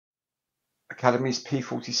Academy's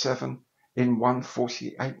P-47 in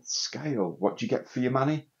 1/48th scale. What do you get for your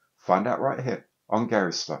money? Find out right here on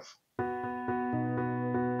Gary's Stuff.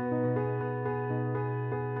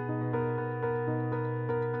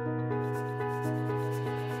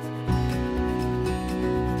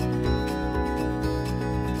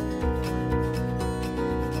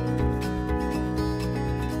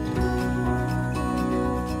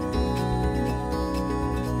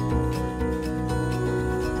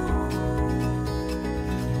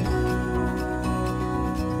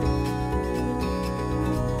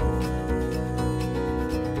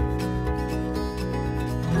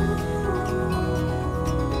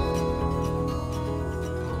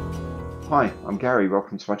 Hi, I'm Gary,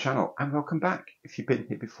 welcome to my channel and welcome back if you've been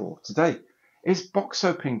here before. Today is box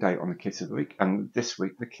opening day on the kit of the week, and this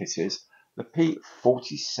week the kit is the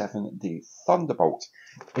P-47 Thunderbolt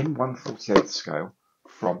in 1/48th scale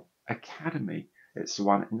from Academy. It's the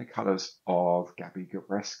one in the colours of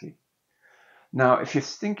Gabreski. Now, if you're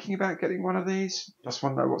thinking about getting one of these, just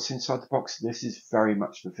want to know what's inside the box, this is very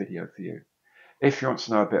much the video for you. If you want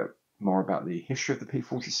to know a bit more about the history of the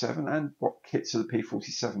P-47 and what kits of the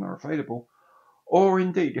P-47 are available, or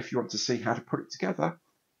indeed if you want to see how to put it together,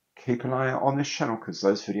 keep an eye out on this channel because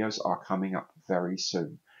those videos are coming up very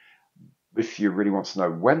soon. If you really want to know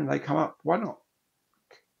when they come up, why not?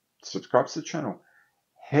 Subscribe to the channel,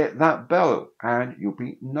 hit that bell, and you'll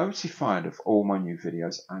be notified of all my new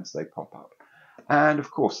videos as they pop up. And of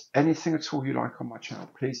course, anything at all you like on my channel,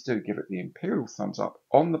 please do give it the imperial thumbs up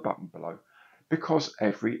on the button below, because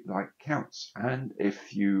every like counts. And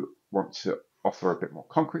if you want to offer a bit more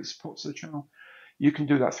concrete support to the channel, you can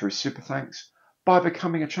do that through Super Thanks, by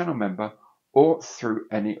becoming a channel member, or through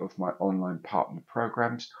any of my online partner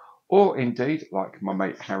programs, or indeed, like my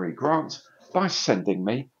mate Harry Grant, by sending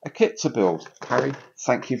me a kit to build. Harry,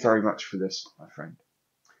 thank you very much for this, my friend.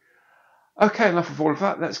 Okay, enough of all of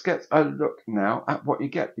that. Let's get a look now at what you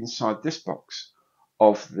get inside this box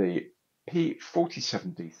of the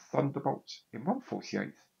P-47 Thunderbolt in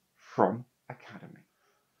 1/48 from Academy.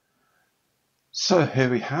 So here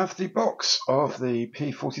we have the box of the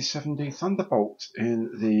P-47 Thunderbolt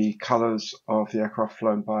in the colours of the aircraft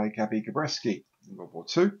flown by Gabreski in World War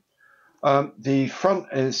II. The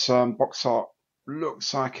front is box art,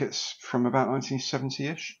 looks like it's from about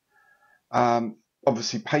 1970-ish.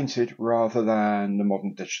 Obviously painted rather than the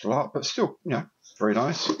modern digital art, but still, you know, very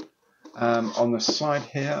nice. On the side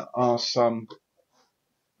here are some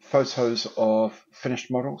photos of finished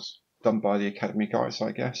models done by the Academy guys,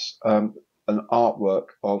 I guess. An artwork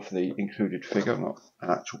of the included figure, not an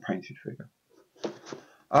actual painted figure.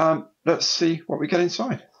 Let's see what we get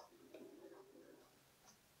inside.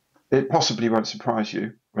 It possibly won't surprise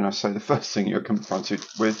you when I say the first thing you're confronted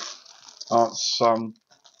with are some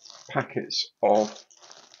packets of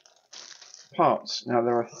parts. Now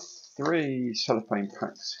there are 3 cellophane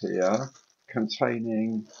packs here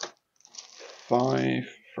containing 5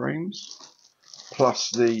 frames, plus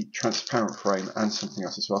the transparent frame and something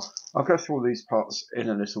else as well. I'll go through all these parts in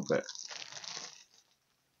a little bit.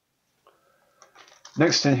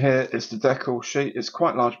 Next in here is the decal sheet. It's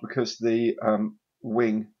quite large because the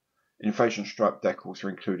wing invasion stripe decals are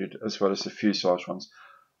included as well as the fuselage ones.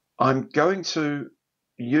 I'm going to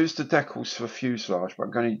use the decals for fuselage, but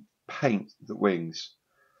I'm going to paint the wings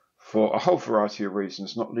for a whole variety of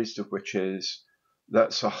reasons, not least of which is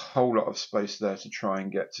that's a whole lot of space there to try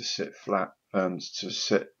and get to sit flat and to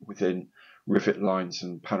sit within rivet lines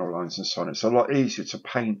and panel lines and so on. It's a lot easier to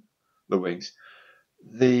paint the wings.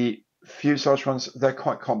 The fuselage ones, they're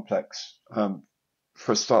quite complex.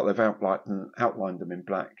 For a start, they've outlined them in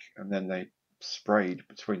black, and then they sprayed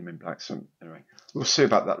between them in black. So anyway, we'll see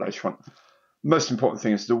about that later on. Most important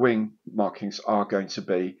thing is the wing markings are going to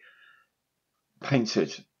be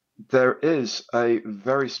painted. There is a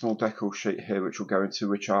very small decal sheet here which we'll go into,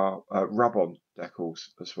 which are rub-on decals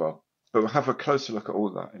as well. But we'll have a closer look at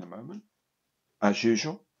all that in a moment, as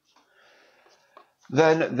usual.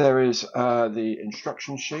 Then there is the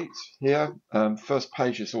instruction sheet here. First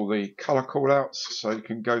page is all the colour callouts, so you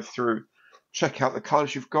can go through, check out the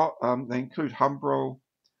colours you've got. They include Humbrol,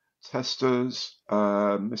 Testers,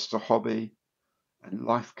 Mr. Hobby, and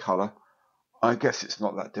Life Colour. I guess it's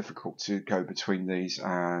not that difficult to go between these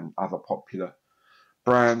and other popular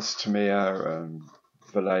brands, Tamiya,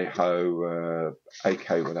 Vallejo, AK,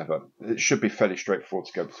 whatever. It should be fairly straightforward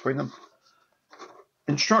to go between them.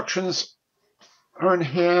 Instructions are in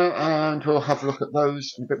here, and we'll have a look at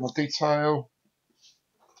those in a bit more detail.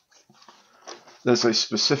 There's a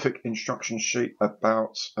specific instruction sheet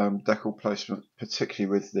about decal placement,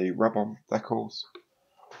 particularly with the rub-on decals.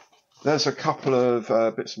 There's a couple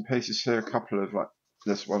of bits and pieces here, a couple of, like,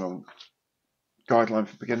 there's one on guideline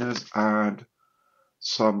for beginners and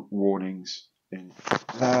some warnings in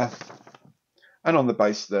there. And on the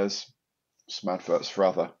base there's some adverts for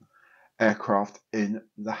other aircraft in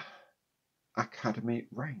the Academy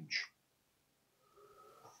range.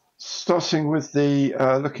 Starting with the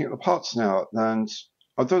looking at the parts now, and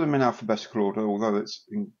I'll do them in alphabetical order, although it's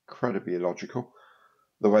incredibly illogical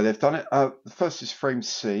the way they've done it. The first is frame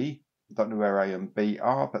C. I don't know where A and B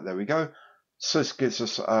are, but there we go. So this gives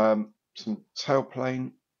us some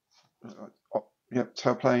tailplane,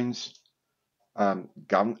 tailplanes,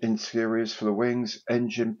 gun interiors for the wings,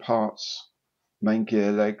 engine parts, main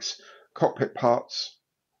gear legs, cockpit parts,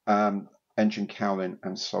 engine cowling,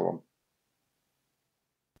 and so on.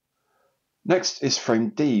 Next is frame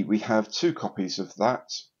D. We have two copies of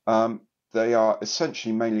that. They are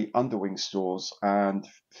essentially mainly underwing stores and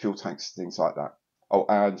fuel tanks, things like that. Oh,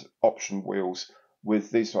 and option wheels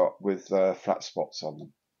with these are with flat spots on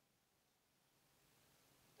them.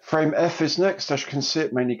 Frame F is next. As you can see,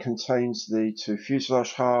 it mainly contains the two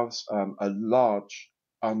fuselage halves, a large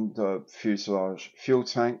under fuselage fuel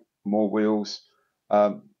tank, more wheels,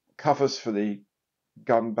 covers for the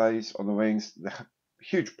gun bays on the wings, the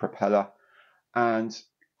huge propeller, and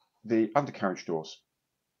the undercarriage doors.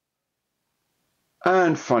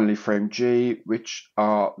 And finally frame G, which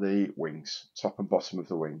are the wings, top and bottom of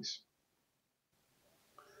the wings.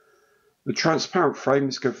 The transparent frame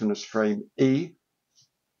is given as frame E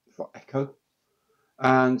for Echo,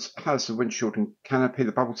 and has the windshield and canopy,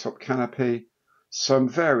 the bubble top canopy, some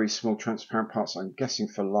very small transparent parts, I'm guessing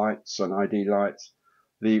for lights and ID lights,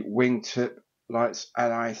 the wingtip lights,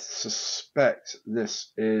 and I suspect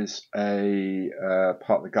this is a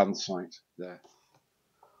part of the gun sight there.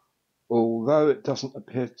 Although it doesn't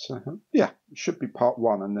appear to have, yeah, it should be part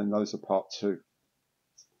one, and then those are part two.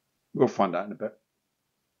 We'll find out in a bit.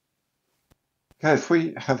 Okay, if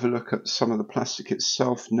we have a look at some of the plastic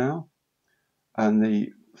itself now, and the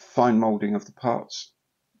fine moulding of the parts,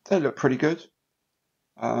 they look pretty good.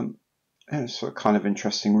 And sort of kind of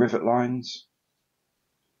interesting rivet lines.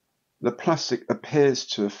 The plastic appears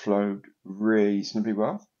to have flowed reasonably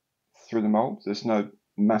well through the mould. There's no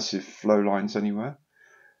massive flow lines anywhere.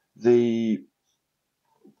 The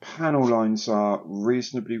panel lines are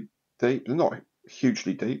reasonably deep. They're not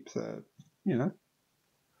hugely deep. They're, you know,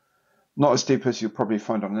 not as deep as you'll probably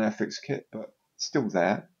find on an FX kit, but still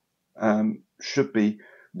there. Should be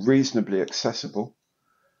reasonably accessible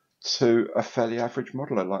to a fairly average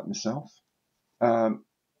modeler like myself.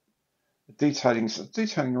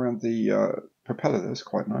 Detailing around the propeller there is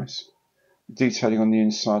quite nice. Detailing on the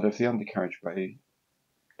inside of the undercarriage bay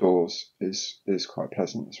doors is quite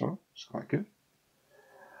pleasant as well. It's quite good.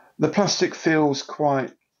 The plastic feels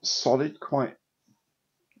quite solid, quite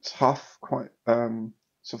tough, quite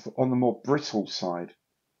sort of on the more brittle side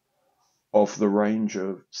of the range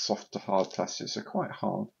of soft to hard plastics. Are quite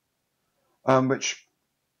hard, which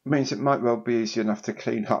means it might well be easy enough to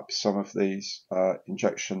clean up some of these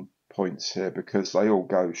injection points here, because they all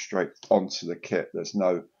go straight onto the kit. There's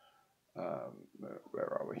no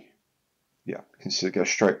where are we? Yeah, you can see it goes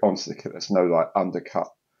straight onto the kit. There's no like undercut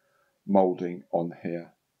molding on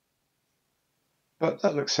here, but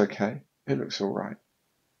that looks okay. It looks all right.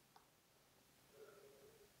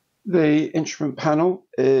 The instrument panel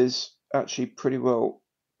is actually pretty well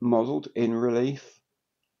modeled in relief.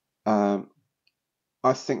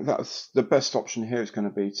 I think that's the best option here is going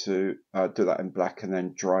to be to do that in black and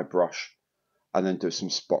then dry brush and then do some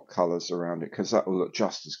spot colors around it, because that will look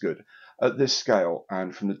just as good at this scale,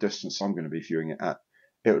 and from the distance I'm going to be viewing it at,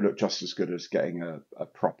 it will look just as good as getting a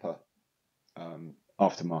proper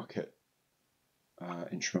aftermarket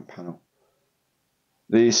instrument panel.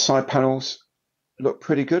 The side panels look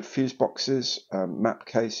pretty good, fuse boxes, map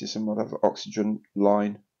cases and whatever, oxygen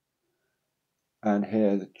line. And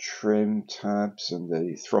here the trim tabs and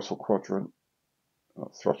the throttle quadrant.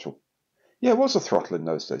 Oh, throttle. Yeah, it was a throttle in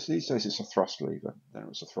those days. These days it's a thrust lever. Then it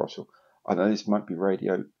was a throttle. I know these might be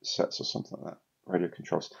radio sets or something like that. Radio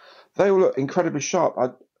controls. They all look incredibly sharp. I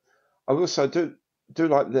also do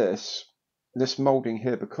like this moulding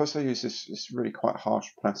here, because they use this really quite harsh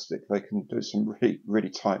plastic. They can do some really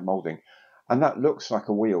tight moulding, and that looks like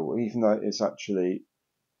a wheel, even though it is actually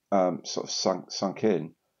sort of sunk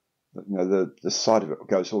in. You know, the side of it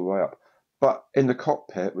goes all the way up, but in the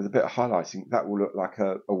cockpit with a bit of highlighting, that will look like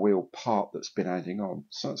a wheel part that's been adding on.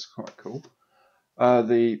 So that's quite cool.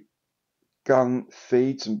 The gun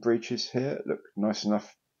feeds and breeches here look nice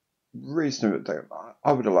enough, reasonably.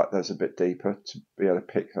 I would have liked those a bit deeper to be able to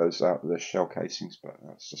pick those out of the shell casings, but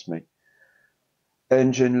that's just me.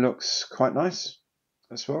 Engine looks quite nice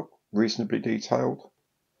as well, reasonably detailed.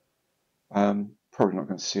 Probably not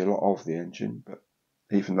going to see a lot of the engine, but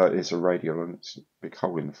even though it is a radial and it's a big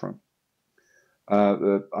hole in the front.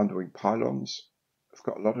 The underwing pylons have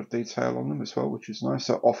got a lot of detail on them as well, which is nice.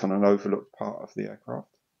 They're often an overlooked part of the aircraft.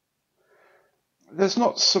 There's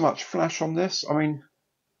not so much flash on this. I mean,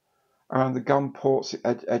 around the gun ports,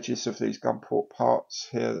 the edges of these gun port parts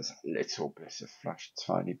here, there's a little bit of flash,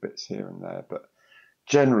 tiny bits here and there, but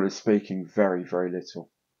generally speaking, very, very little.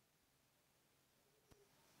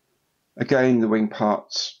 Again, the wing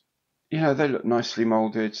parts, you know, they look nicely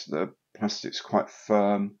molded. The plastic's quite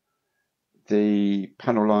firm. The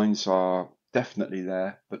panel lines are definitely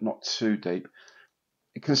there, but not too deep.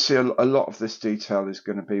 You can see a lot of this detail is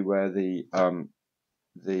going to be where the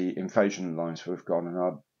invasion lines would have gone,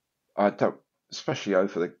 and I don't, especially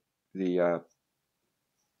over the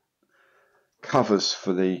covers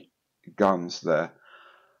for the guns there.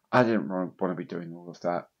 I didn't want to be doing all of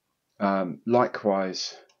that.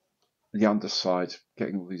 Likewise, the underside,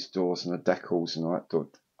 getting all these doors and the decals and all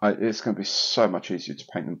that, it's going to be so much easier to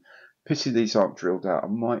paint them. Pity these aren't drilled out. I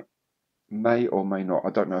may or may not. I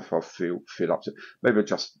don't know if I'll feel up to it. Maybe I'll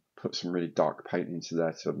just put some really dark paint into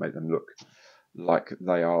there to make them look like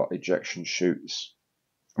they are ejection chutes.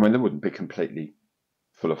 I mean, they wouldn't be completely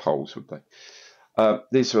full of holes, would they?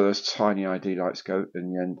 These are those tiny ID lights go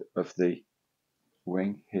in the end of the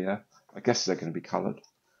wing here. I guess they're going to be coloured.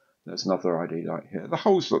 There's another ID light here. The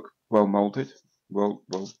holes look well moulded, well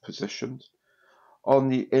positioned. On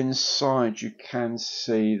the inside, you can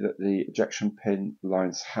see that the ejection pin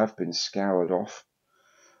lines have been scoured off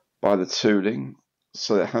by the tooling.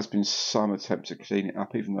 So there has been some attempt to clean it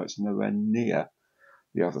up, even though it's nowhere near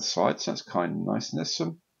the other side. So that's kind of nice. And there's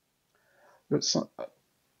some, it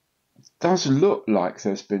does look like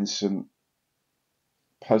there's been some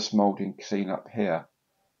post-moulding cleanup here.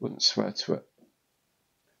 Wouldn't swear to it.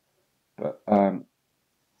 But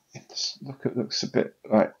it looks a bit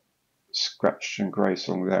like scratched and grazed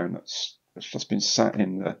along there, and it's just been sat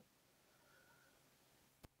in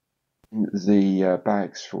the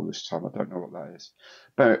bags for all this time. I don't know what that is.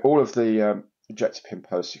 But anyway, all of the ejector pin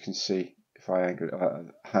posts, you can see if I angle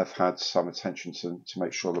it, have had some attention to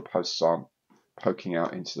make sure the posts aren't poking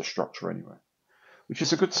out into the structure anywhere, which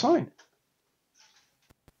is a good sign.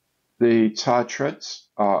 The tyre treads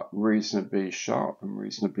are reasonably sharp and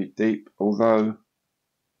reasonably deep, although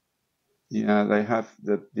yeah, they have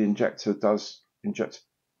the injector does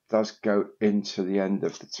go into the end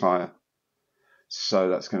of the tyre, so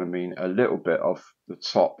that's going to mean a little bit of the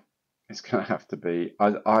top is going to have to be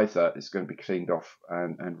either it's going to be cleaned off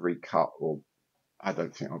and recut, or I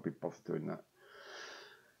don't think I'll be bothered doing that.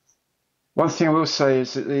 One thing I will say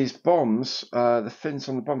is that these bombs, the fins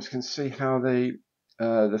on the bombs, you can see how the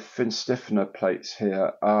fin stiffener plates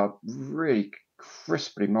here are really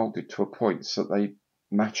crisply molded to a point so that they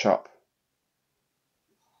match up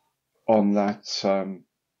on that,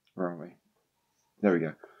 where are we? There we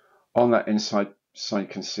go. On that inside side, you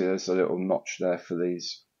can see there's a little notch there for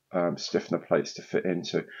these stiffener plates to fit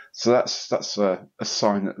into. So that's a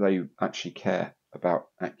sign that they actually care about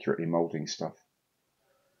accurately moulding stuff.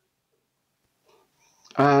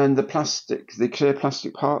 And the clear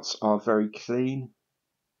plastic parts are very clean.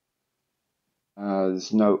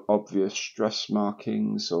 There's no obvious stress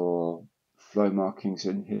markings or flow markings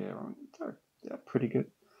in here. They're pretty good.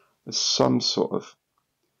 There's some sort of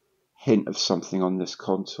hint of something on this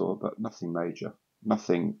contour, but nothing major,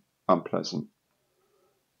 nothing unpleasant.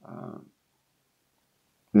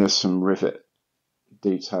 There's some rivet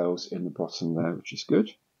details in the bottom there, which is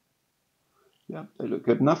good. Yeah, they look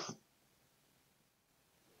good enough.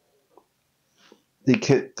 The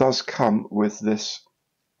kit does come with this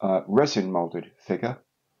resin molded figure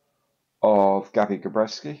of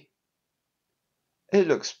Gabreski. It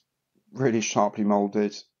looks really sharply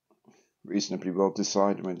molded, reasonably well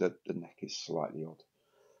designed. I mean, the neck is slightly odd,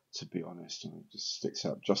 to be honest. It just sticks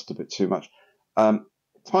out just a bit too much.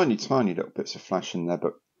 Tiny little bits of flash in there,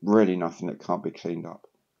 but really nothing that can't be cleaned up.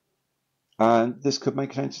 And this could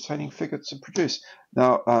make an entertaining figure to produce.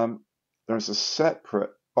 Now, there's a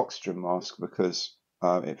separate oxygen mask because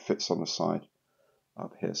it fits on the side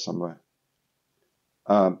up here somewhere.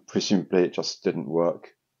 Presumably it just didn't work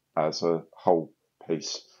as a whole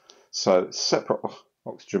piece. So separate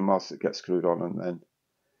oxygen mask that gets glued on and then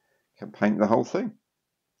can paint the whole thing.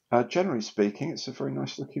 Generally speaking, it's a very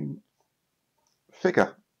nice looking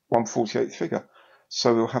figure, 1/48th figure.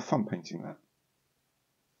 So we'll have fun painting that.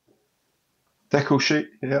 Decal sheet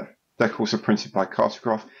here. Decals are printed by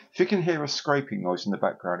Cartograph. If you can hear a scraping noise in the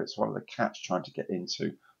background, it's one of the cats trying to get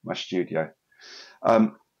into my studio. As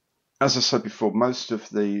I said before, most of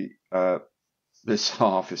the this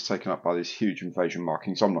half is taken up by these huge invasion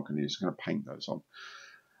markings. I'm not going to use. I'm going to paint those on.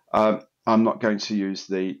 I'm not going to use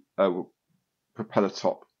the propeller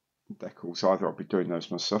top decals either. I'll be doing those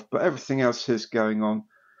myself. But everything else is going on.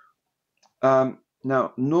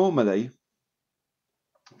 Now, normally,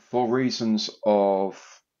 for reasons of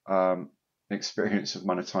experience of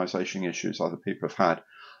monetization issues other people have had,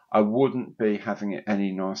 I wouldn't be having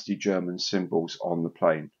any nasty German symbols on the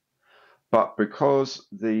plane. But because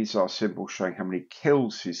these are symbols showing how many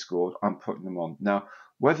kills he scored, I'm putting them on. Now,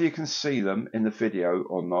 whether you can see them in the video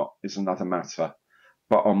or not is another matter.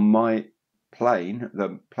 But on my plane,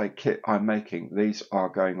 the plane kit I'm making, these are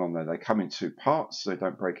going on there. They come in two parts, so they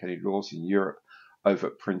don't break any laws in Europe over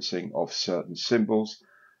printing of certain symbols.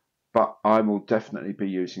 But I will definitely be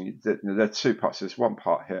using, there are two parts. There's one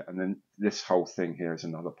part here, and then this whole thing here is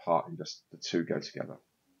another part, and just the two go together.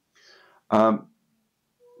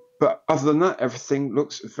 But other than that, everything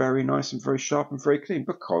looks very nice and very sharp and very clean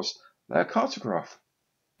because they're cartograph.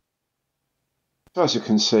 So as you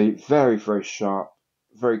can see, very, very sharp,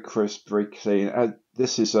 very crisp, very clean.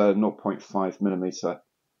 This is a 0.5mm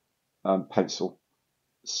pencil.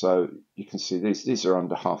 So you can see these are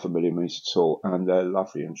under 0.5 millimeter tall, and they're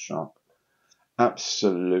lovely and sharp.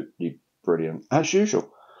 Absolutely brilliant. As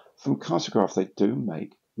usual, from Cartograph, they do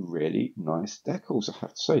make really nice decals, I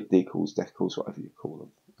have to say. Decals, whatever you call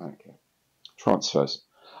them. Okay. Transfers.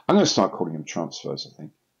 I'm going to start calling them transfers, I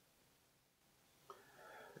think.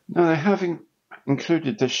 Now, they have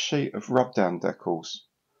included this sheet of rub-down decals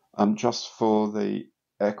just for the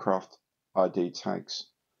aircraft ID tags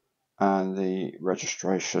and the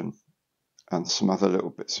registration and some other little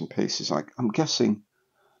bits and pieces. I'm guessing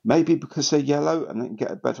maybe because they're yellow and they can get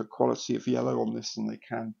a better quality of yellow on this than they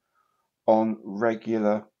can on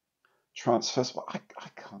regular transfers, but I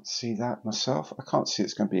can't see that myself. I can't see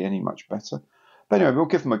it's going to be any much better. But anyway, we'll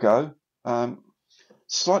give them a go.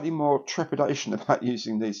 Slightly more trepidation about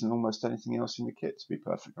using these than almost anything else in the kit, to be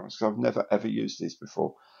perfectly honest, because I've never ever used these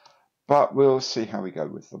before. But we'll see how we go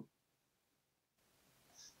with them.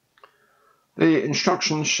 The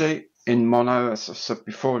instruction sheet in mono, as I said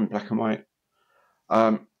before, in black and white.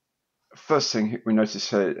 First thing we notice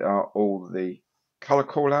here are all the colour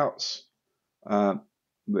callouts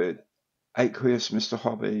with aqueous, Mr.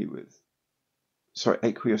 Hobby,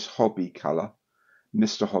 aqueous hobby colour,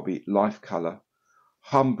 Mr. Hobby life colour,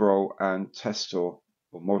 Humbrol and Testor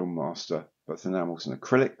or Model Master, both enamels and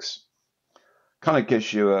acrylics. Kind of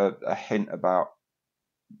gives you a hint about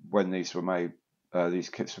when these were made. These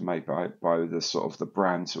kits were made by the sort of the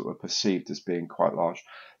brands that were perceived as being quite large.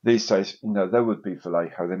 These days, there would be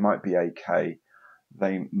Vallejo, there might be AK,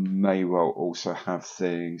 they may well also have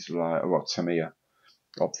things like Tamiya,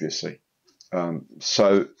 obviously.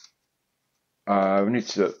 So we need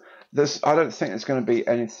to look. I don't think there's going to be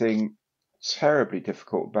anything terribly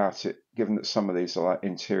difficult about it, given that some of these are like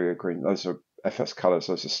interior green. Those are FS colours,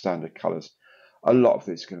 those are standard colours. A lot of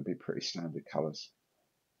these are going to be pretty standard colours.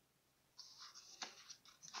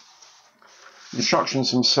 The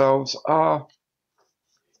instructions themselves are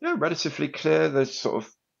relatively clear. There's sort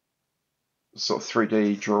of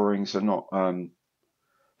 3D drawings are not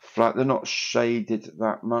flat. They're not shaded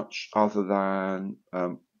that much, other than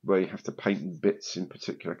where you have to paint bits in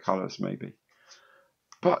particular colours, maybe.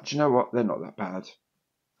 But do you know what? They're not that bad.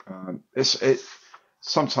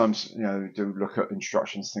 Sometimes you do look at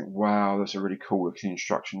instructions and think, wow, those are really cool looking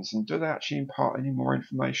instructions, and do they actually impart any more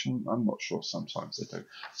information? I'm not sure. Sometimes they do.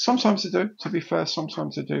 Sometimes they do, to be fair.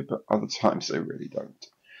 Sometimes they do, but other times they really don't.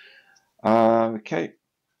 Okay.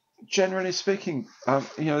 Generally speaking,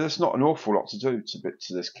 there's not an awful lot to do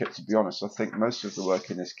to this kit, to be honest. I think most of the work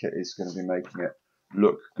in this kit is going to be making it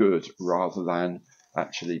look good rather than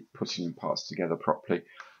actually putting the parts together properly.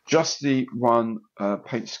 Just the one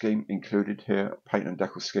paint scheme included here, paint and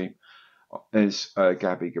decal scheme, is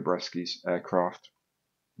Gabreski's aircraft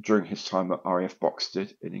during his time at RAF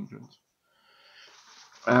Boxted in England.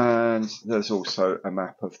 And there's also a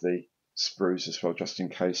map of the sprues as well, just in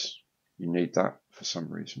case you need that for some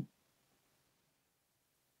reason.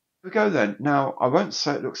 Here we go then. Now, I won't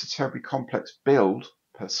say it looks a terribly complex build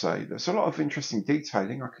per se. There's a lot of interesting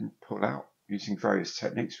detailing I can pull out using various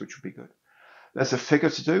techniques, which will be good. There's a figure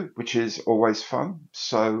to do, which is always fun.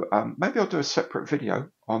 So maybe I'll do a separate video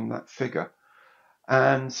on that figure.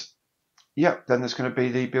 And yeah, then there's going to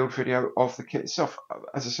be the build video of the kit itself.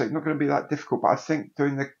 As I say, not going to be that difficult, but I think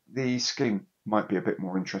doing the scheme might be a bit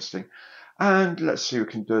more interesting. And let's see, we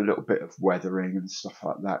can do a little bit of weathering and stuff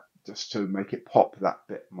like that, just to make it pop that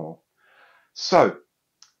bit more. So,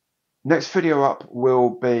 next video up will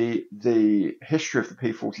be the history of the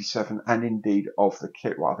P-47 and indeed of the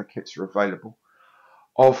kit, what other kits are available.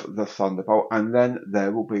 of the Thunderbolt, and then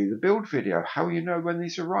there will be the build video. How you know when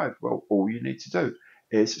these arrive? Well, all you need to do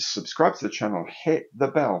is subscribe to the channel, hit the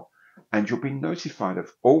bell, and you'll be notified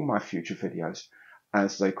of all my future videos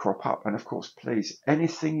as they crop up. And of course, please,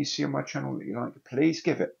 anything you see on my channel that you like, please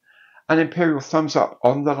give it an imperial thumbs up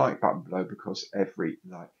on the like button below, because every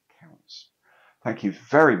like counts. Thank you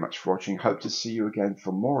very much for watching. Hope to see you again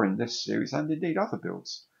for more in this series and indeed other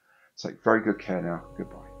builds. Take very good care now.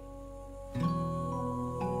 Goodbye.